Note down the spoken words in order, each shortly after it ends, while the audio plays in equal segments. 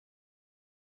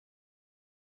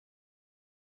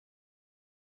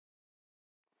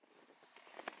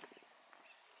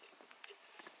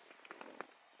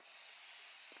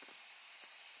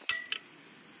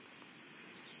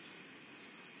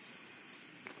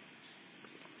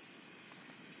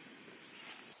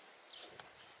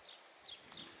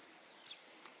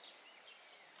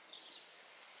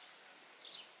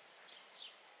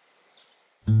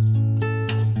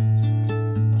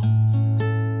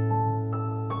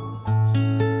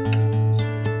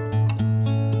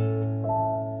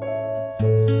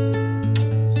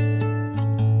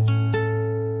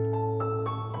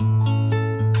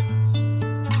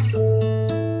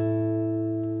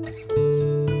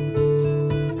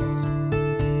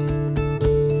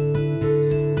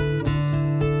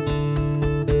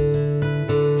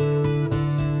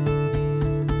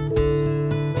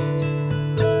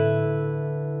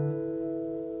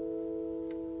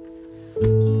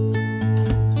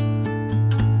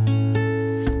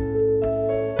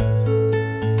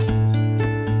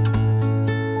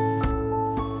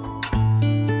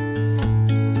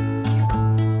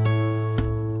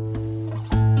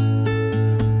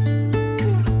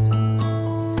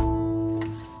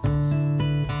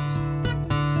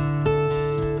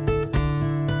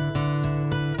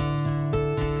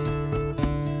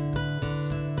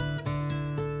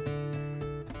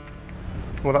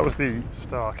Well, that was the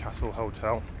Star Castle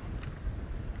Hotel,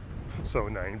 so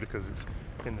named because it's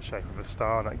in the shape of a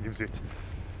star, and that gives it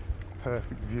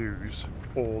perfect views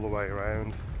all the way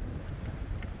around.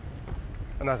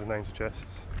 And as the name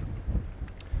suggests,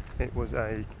 it was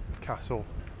a castle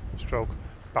stroke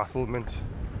battlement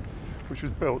which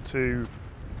was built to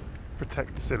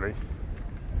protect Scilly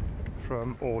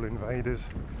from all invaders,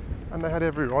 and they had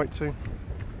every right to.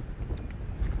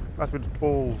 As with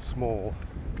all small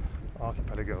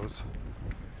archipelagos,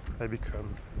 they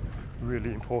become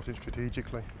really important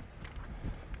strategically.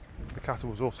 The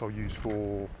castle was also used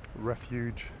for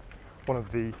refuge. One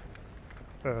of the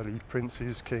early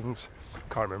princes, kings,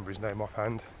 can't remember his name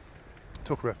offhand,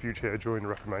 took refuge here during the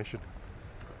Reformation.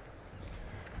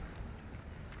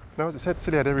 Now, as I said,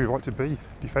 Scilly had every right to be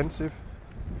defensive.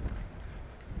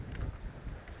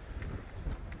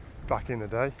 Back in the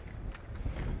day,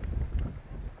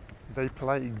 they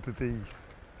plagued the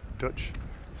Dutch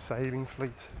sailing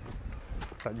fleet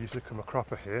that used to come a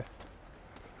cropper here,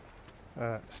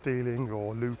 stealing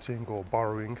or looting or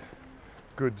borrowing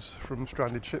goods from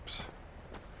stranded ships.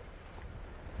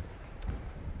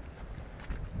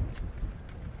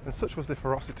 And such was the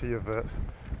ferocity of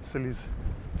Scilly's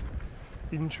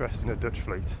interest in the Dutch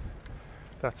fleet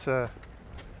that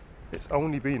it's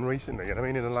only been recently, and I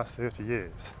mean in the last 30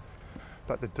 years,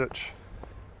 that the Dutch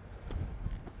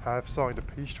have signed a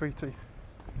peace treaty.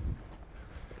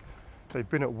 They've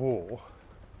been at war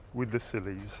with the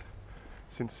Scillies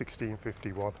since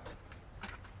 1651.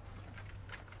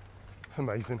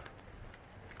 Amazing.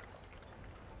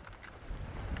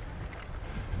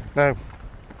 Now,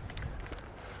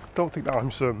 don't think that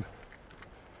I'm some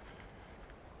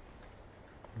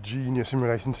genius in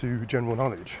relation to general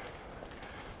knowledge.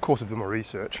 Of course I've done my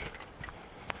research.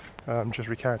 I'm just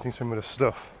recounting some of the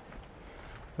stuff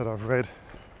that I've read.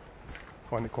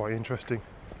 Find it quite interesting.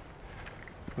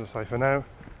 As I say, for now,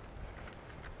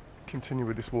 continue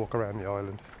with this walk around the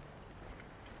island.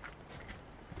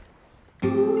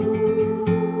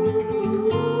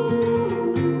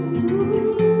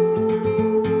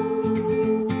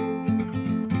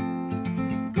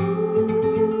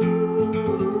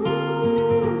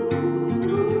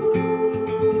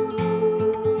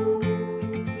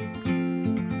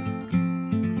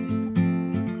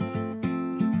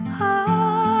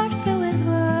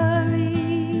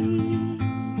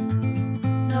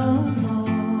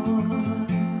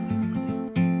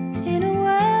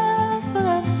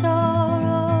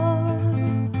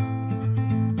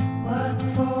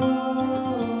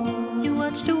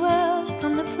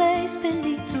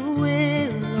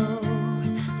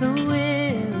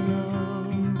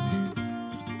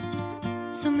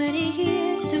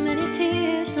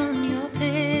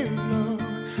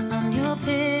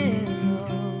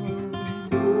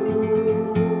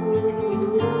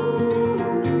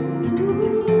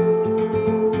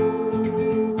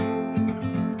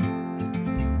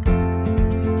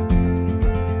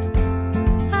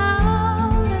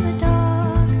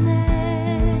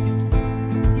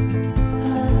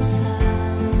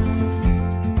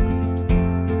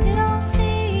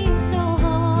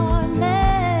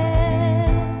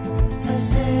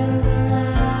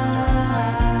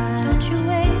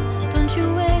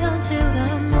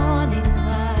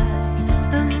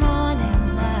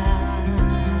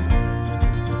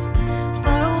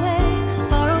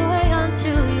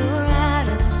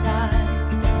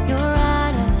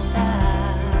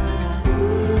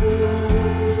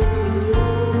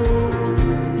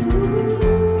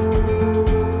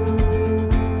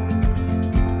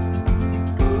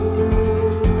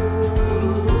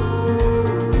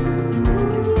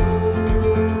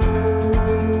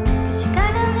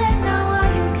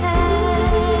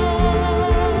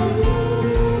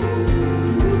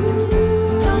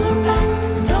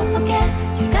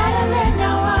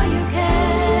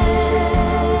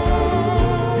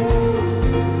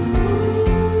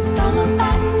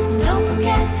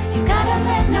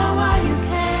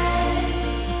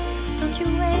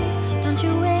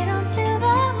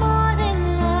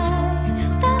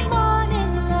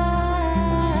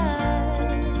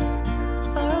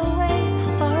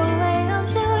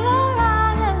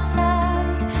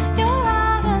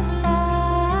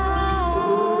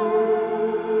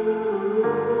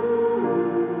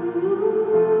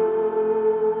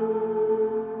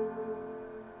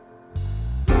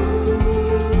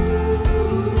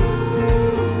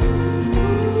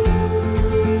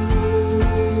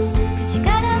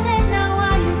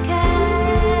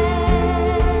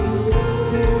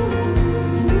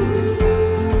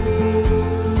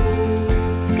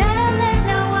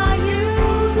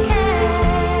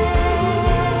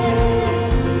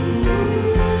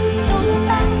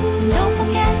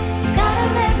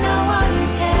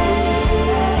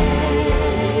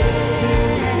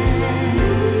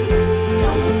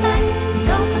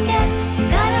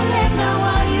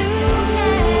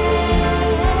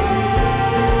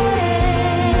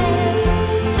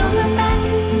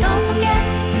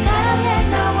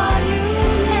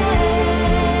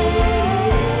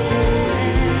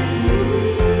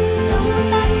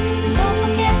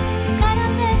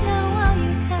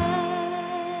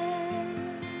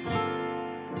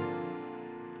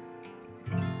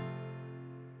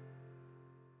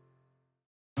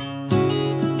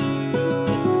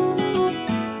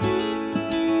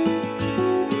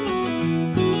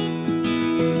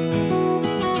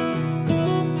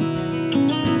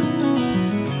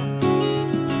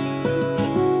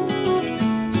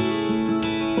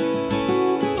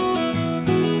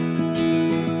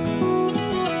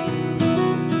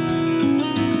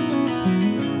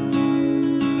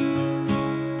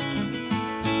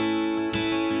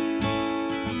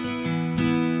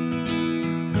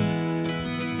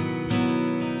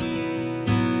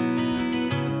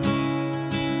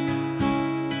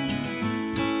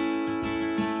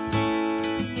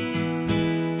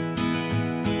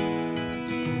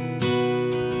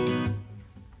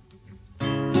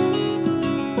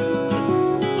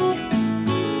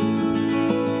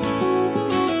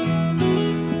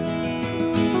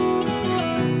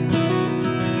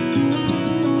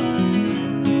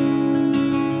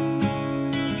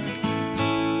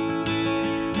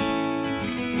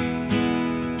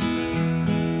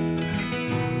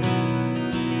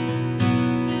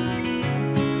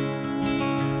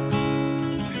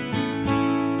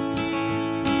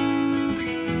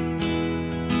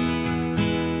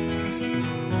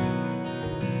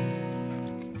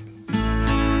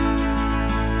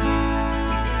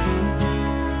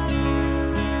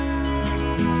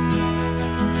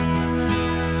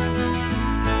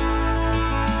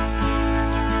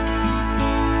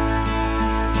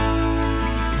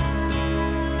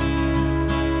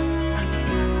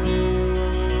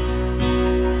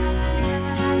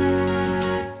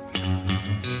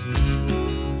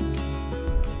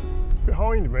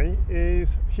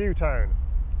 Hugh Town.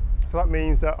 So that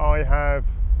means that I have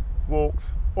walked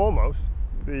almost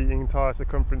the entire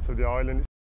circumference of the island.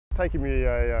 It's taken me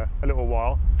a little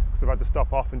while because I've had to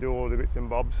stop off and do all the bits and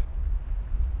bobs.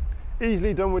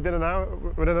 Easily done within an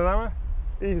hour,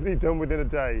 easily done within a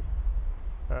day.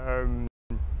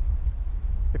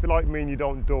 If you're like me and you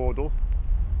don't dawdle,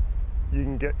 you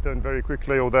can get done very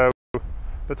quickly, although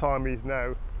the time is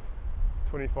now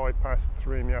 3:25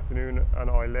 in the afternoon and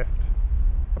I left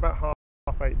about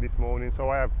 8:30 this morning, so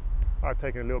I've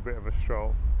taken a little bit of a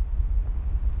stroll.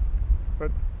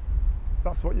 But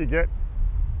that's what you get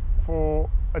for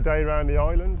a day around the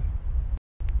island.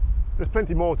 There's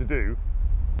plenty more to do,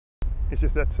 it's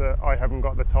just that I haven't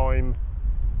got the time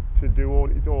to do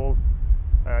it all.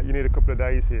 You need a couple of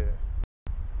days here.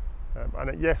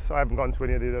 And yes, I haven't gone to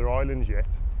any of the other islands yet,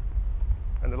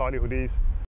 and the likelihood is,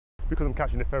 because I'm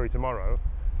catching the ferry tomorrow,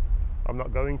 I'm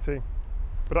not going to.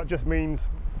 But that just means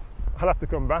I'll have to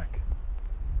come back.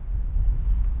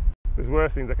 There's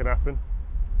worse things that can happen.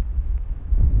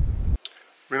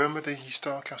 Remember the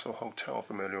Star Castle Hotel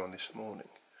from earlier on this morning?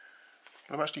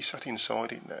 I'm actually sat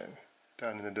inside it now,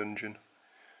 down in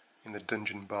the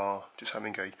dungeon bar, just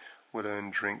having a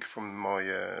well-earned drink from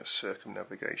my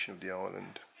circumnavigation of the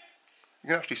island. You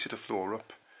can actually sit a floor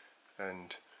up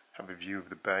and have a view of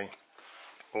the bay,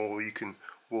 or you can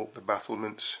walk the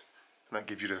battlements, and that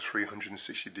gives you the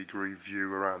 360-degree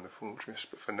view around the fortress.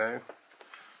 But for now,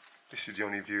 this is the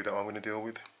only view that I'm going to deal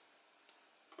with.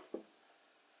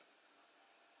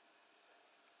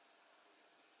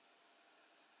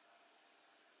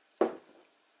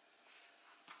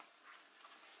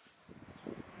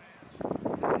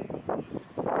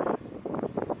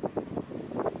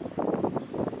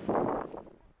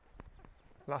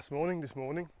 This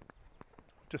morning,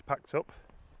 just packed up,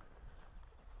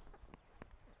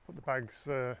 put the bags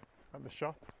at the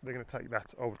shop. They're going to take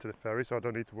that over to the ferry, so I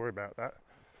don't need to worry about that.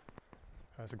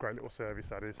 That's a great little service,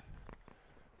 that is.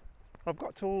 I've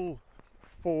got till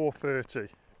 4:30,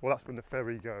 well that's when the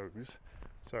ferry goes,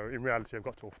 so in reality I've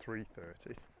got till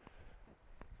 3:30.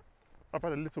 I've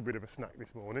had a little bit of a snack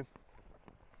this morning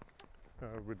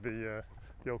with the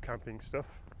old camping stuff,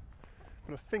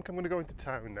 but I think I'm going to go into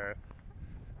town now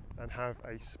and have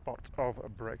a spot of a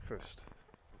breakfast,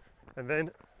 and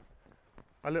then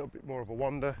a little bit more of a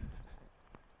wander,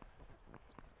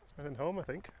 and then home I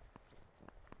think.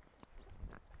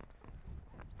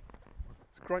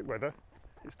 It's great weather.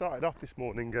 It started off this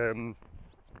morning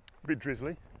a bit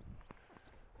drizzly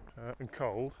and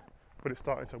cold, but it's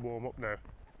starting to warm up now.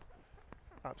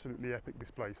 Absolutely epic this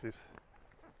place is.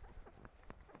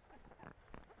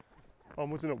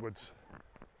 Onwards and upwards.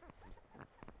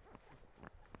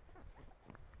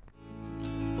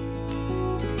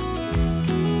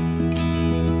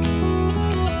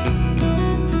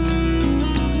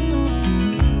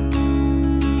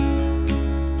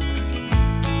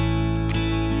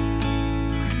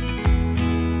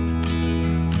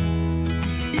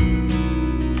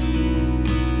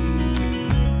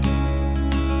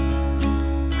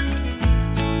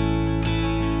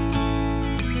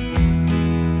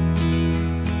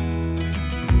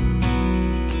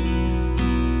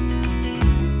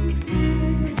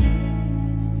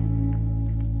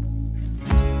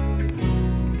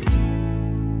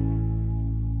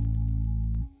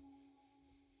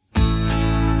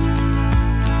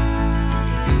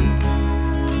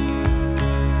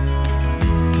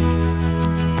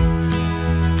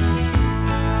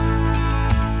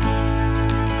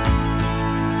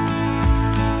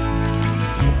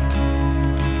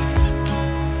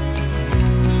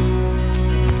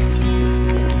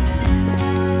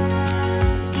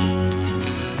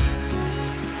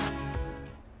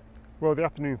 Well, the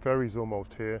afternoon ferry is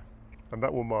almost here, and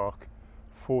that will mark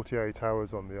 48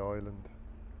 hours on the island.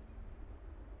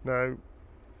 Now,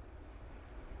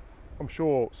 I'm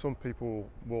sure some people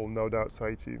will no doubt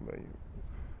say to me,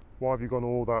 why have you gone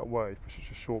all that way for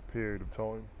such a short period of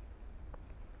time?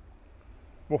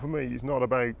 Well, for me, it's not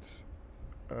about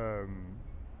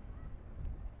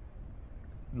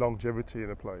longevity in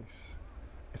a place.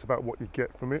 It's about what you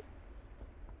get from it.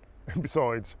 And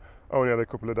besides, I only had a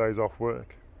couple of days off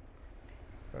work.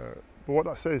 But what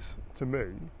that says to me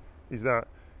is that,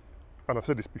 and I've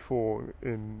said this before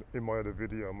in my other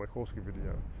video, my Corsica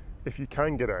video, if you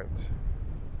can get out,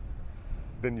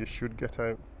 then you should get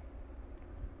out.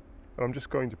 And I'm just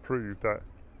going to prove that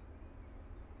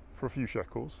for a few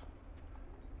shekels,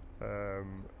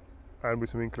 and with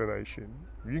some inclination,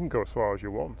 you can go as far as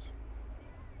you want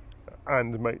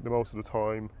and make the most of the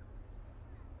time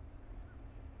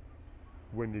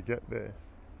when you get there.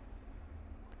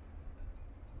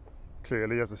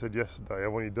 Clearly, as I said yesterday,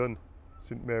 I've only done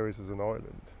St Mary's as an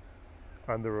island,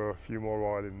 and there are a few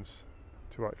more islands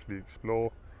to actually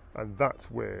explore, and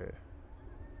that's where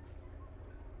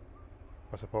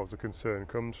I suppose the concern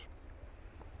comes,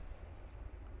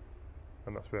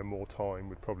 and that's where more time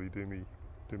would probably do me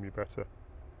better.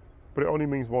 But it only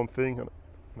means one thing, and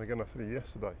again I said it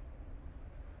yesterday,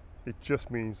 it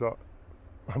just means that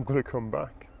I'm going to come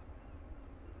back.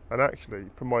 And actually,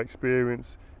 from my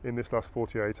experience in this last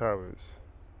 48 hours,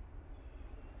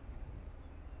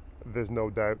 there's no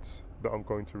doubts that I'm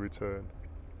going to return.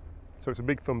 So it's a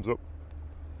big thumbs up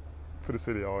for the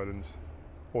Scilly Islands,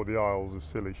 or the Isles of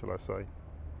Scilly, shall I say.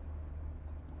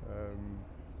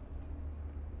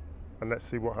 And let's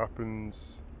see what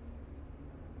happens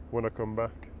when I come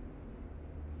back.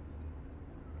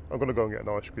 I'm going to go and get an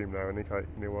ice cream now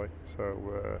anyway,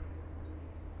 so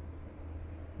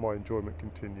my enjoyment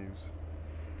continues.